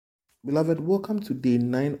Beloved, welcome to day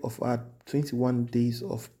 9 of our 21 days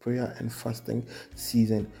of prayer and fasting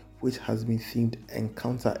season, which has been themed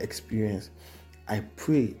Encounter Experience. I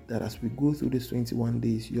pray that as we go through these 21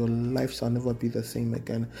 days, your life shall never be the same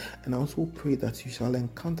again. And I also pray that you shall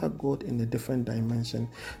encounter God in a different dimension.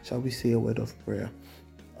 Shall we say a word of prayer?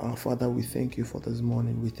 Our Father, we thank you for this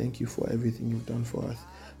morning. We thank you for everything you've done for us.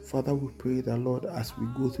 Father, we pray that, Lord, as we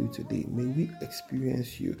go through today, may we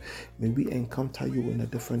experience you. May we encounter you in a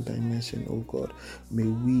different dimension, oh God. May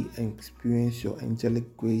we experience your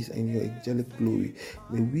angelic grace and your angelic glory.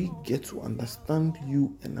 May we get to understand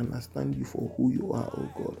you and understand you for who you are, oh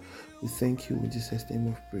God. We thank you in Jesus' name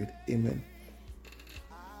we've prayed. Amen.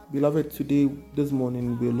 Beloved, today, this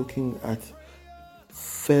morning, we're looking at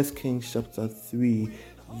 1 Kings chapter 3,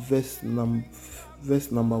 verse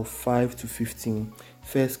number 5 to 15.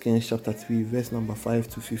 1 Kings chapter 3, verse number 5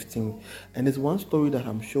 to 15. And it's one story that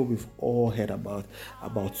I'm sure we've all heard about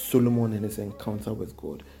Solomon and his encounter with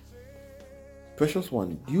God. Precious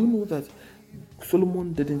one, do you know that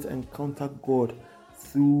Solomon didn't encounter God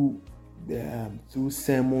through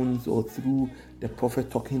sermons or through the prophet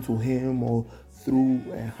talking to him or through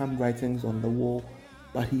handwritings on the wall,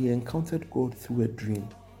 but he encountered God through a dream?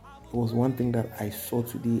 It was one thing that I saw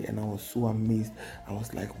today and I was so amazed. I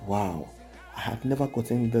was like, wow, I had never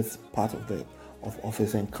gotten this part of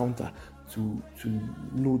his encounter to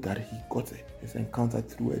know that he got his encounter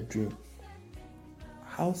through a dream.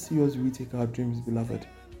 How serious do we take our dreams, beloved?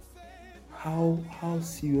 How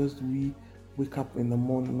serious do we wake up in the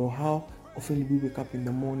morning, or how often do we wake up in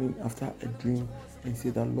the morning after a dream and say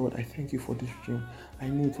that, Lord, I thank you for this dream. I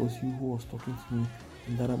know it was you who was talking to me,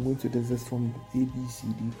 and that I'm going to desist from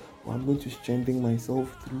ABCD, or I'm going to strengthen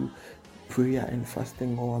myself through prayer and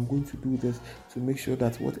fasting, or I'm going to do this to make sure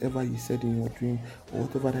that whatever you said in your dream or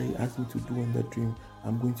whatever that you asked me to do in the dream,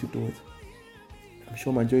 I'm going to do it. I'm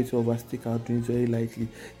sure majority of us take our dreams very lightly,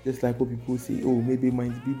 just like what people say, oh, maybe it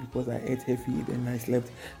might be because I ate heavy and I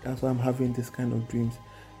slept, that's why I'm having this kind of dreams.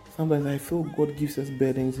 Sometimes I feel God gives us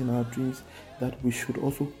burdens in our dreams that we should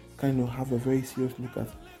also kind of have a very serious look at.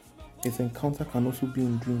 His encounter can also be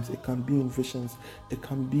in dreams, it can be in visions, it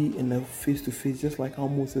can be in a face-to-face, just like how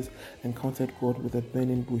Moses encountered God with a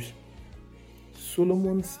burning bush.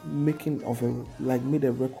 Solomon's made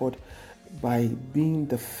a record by being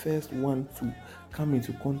the first one to come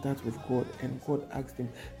into contact with God, and God asked him,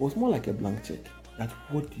 it was more like a blank check, that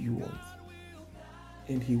what do you want?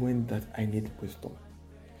 And he went that I need wisdom.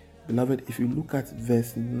 Beloved, if you look at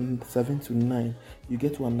verse 7 to 9, you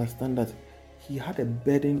get to understand that he had a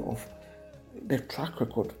burden of the track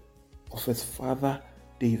record of his father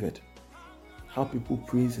David. How people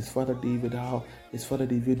praise his father David, how his father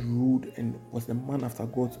David ruled and was the man after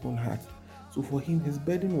God's own heart. So for him, his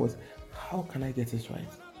burden was, how can I get this right?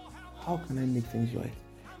 How can I make things right?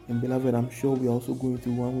 And beloved, I'm sure we are also going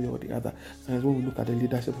through one way or the other. Sometimes when we look at the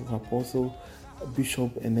leadership of Apostle,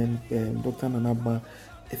 Bishop, and then Dr. Nanaba,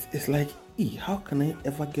 it's like, how can I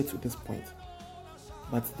ever get to this point?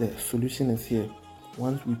 But the solution is here.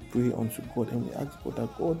 Once we pray unto God and we ask God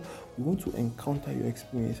that, God, we want to encounter your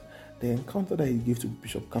experience. The encounter that you gave to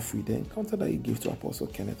Bishop Kafri, the encounter that you gave to Apostle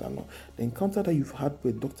Kenneth Ano, the encounter that you've had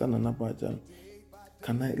with Dr. Nanabajan,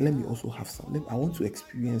 let me also have some. I want to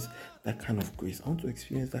experience that kind of grace. I want to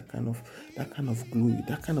experience that kind of glory,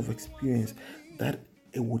 that kind of experience that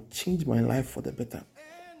it will change my life for the better.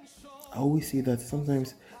 I always say that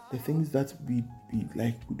sometimes the things that we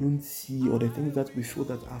don't see, or the things that we feel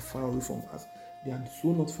that are far away from us, they are so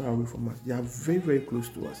not far away from us. They are very, very close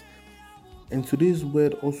to us. And today's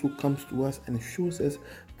word also comes to us and shows us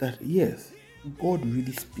that yes, God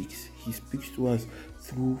really speaks. He speaks to us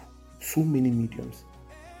through so many mediums.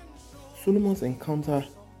 Solomon's encounter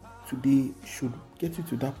today should get you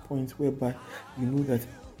to that point whereby you know that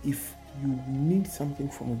if you need something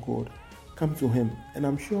from God, come to him. And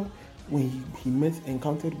I'm sure when he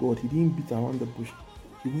encountered God, he didn't beat around the bush.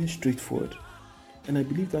 He went straight forward. And I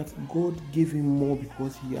believe that God gave him more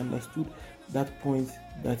because he understood that point,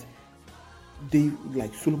 that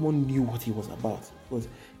Solomon knew what he was about. Because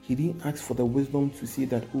he didn't ask for the wisdom to say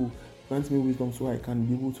that, oh, grant me wisdom so I can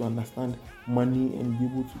be able to understand money and be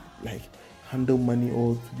able to handle money,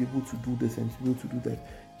 or to be able to do this and to be able to do that.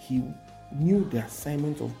 He knew the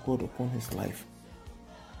assignment of God upon his life,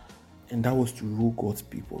 and that was to rule God's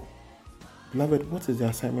people. Beloved, what is the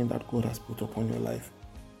assignment that God has put upon your life?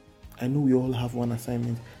 I know we all have one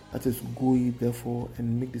assignment, that is, go ye therefore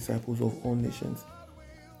and make disciples of all nations.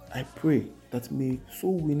 I pray that may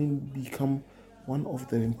soul winning become one of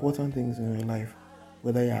the important things in your life,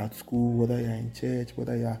 whether you're at school, whether you're in church,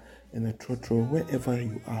 whether you're in a church, or wherever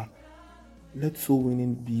you are. Let soul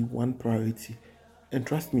winning be one priority. And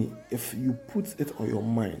trust me, if you put it on your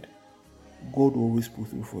mind, God will always pull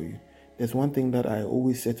through for you. There's one thing that I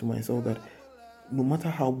always say to myself, that no matter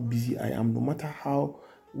how busy I am, no matter how,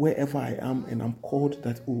 wherever I am, and I'm called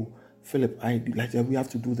that, oh, Philip, I do, like, we have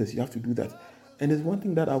to do this, you have to do that. And there's one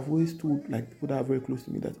thing that I've always told, like, people that are very close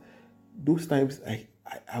to me, that those times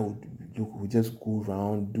I would look, we just go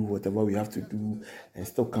around, do whatever we have to do, and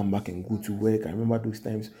still come back and go to work. I remember those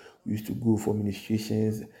times we used to go for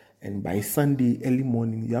ministrations, and by Sunday early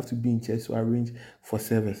morning you have to be in church to arrange for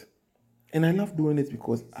service. And I love doing it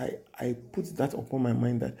because I put that upon my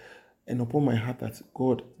mind, that, and upon my heart, that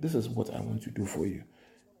God, this is what I want to do for you.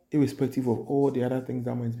 Irrespective of all the other things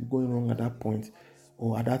that might be going wrong at that point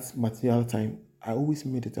or at that material time, I always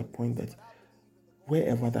made it a point that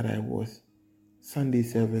wherever that I was, Sunday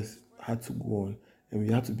service had to go on, and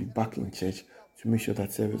we had to be back in church to make sure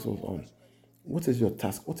that service was on. What is your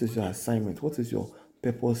task? What is your assignment? What is your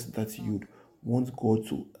purpose that you'd want God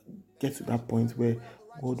to get to that point where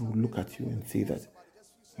God will look at you and say that,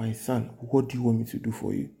 my son, what do you want me to do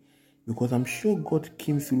for you? Because I'm sure God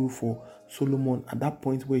came through for Solomon at that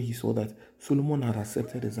point where he saw that Solomon had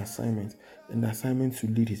accepted his assignment, and the assignment to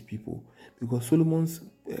lead his people. Because Solomon's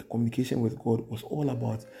communication with God was all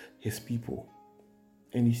about his people.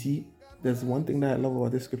 And you see, there's one thing that I love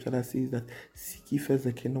about this scripture that says that seek ye first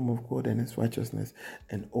the kingdom of God and his righteousness,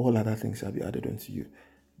 and all other things shall be added unto you.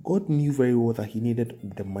 God knew very well that he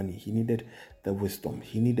needed the money, he needed the wisdom,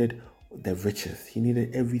 he needed the riches, he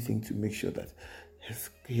needed everything to make sure that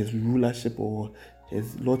his rulership or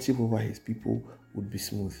his lordship over his people would be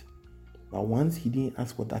smooth. But once he didn't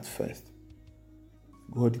ask for that first,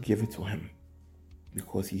 God gave it to him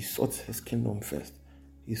because he sought his kingdom first.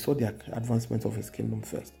 He saw the advancement of his kingdom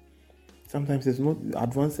first. Sometimes it's not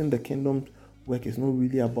advancing the kingdom work, is not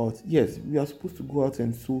really about, yes, we are supposed to go out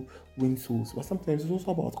and win souls, but sometimes it's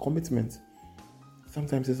also about commitment.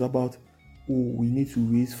 Sometimes it's about, oh, we need to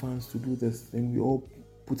raise funds to do this, then we all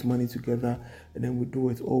put money together and then we do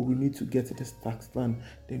it. Or we need to get this tax done,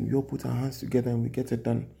 then we all put our hands together and we get it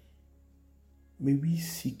done. May we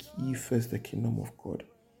seek ye first the kingdom of God,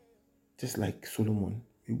 just like Solomon.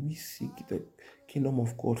 May we seek the kingdom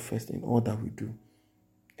of God first in all that we do.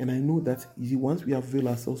 And I know that once we avail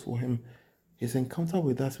ourselves for him, his encounter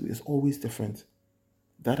with us is always different.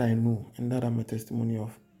 That I know, and that I'm a testimony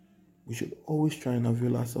of. We should always try and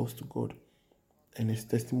avail ourselves to God and his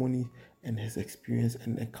testimony and his experience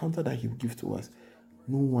and encounter that he will give to us.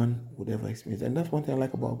 No one would ever experience. And that's one thing I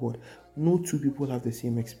like about God. No two people have the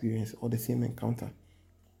same experience or the same encounter.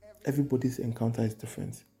 Everybody's encounter is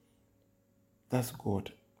different. That's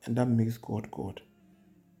God, and that makes God God.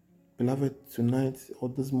 Beloved, tonight or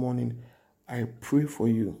this morning, I pray for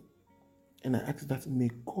you, and I ask that may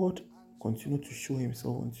God continue to show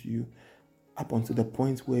himself unto you up until the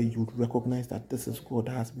point where you would recognize that this is God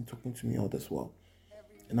that has been talking to me all this while.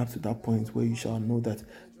 And up to that point where you shall know that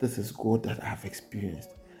this is God that I have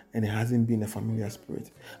experienced, and it hasn't been a familiar spirit.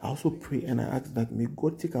 I also pray and I ask that may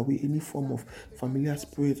God take away any form of familiar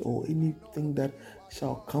spirit or anything that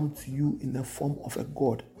shall come to you in the form of a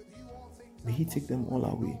God. May he take them all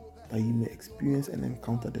away, that you may experience and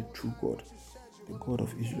encounter the true God, the God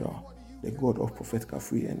of Israel, the God of Prophet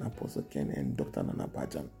Kafri and Apostle Ken and Dr. Nana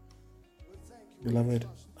Bajan. Beloved,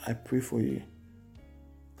 I pray for you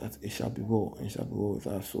that it shall be well and shall be well with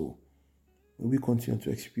our soul. May we continue to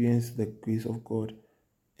experience the grace of God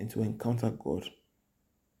and to encounter God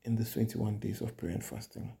in the 21 days of prayer and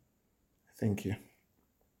fasting. Thank you.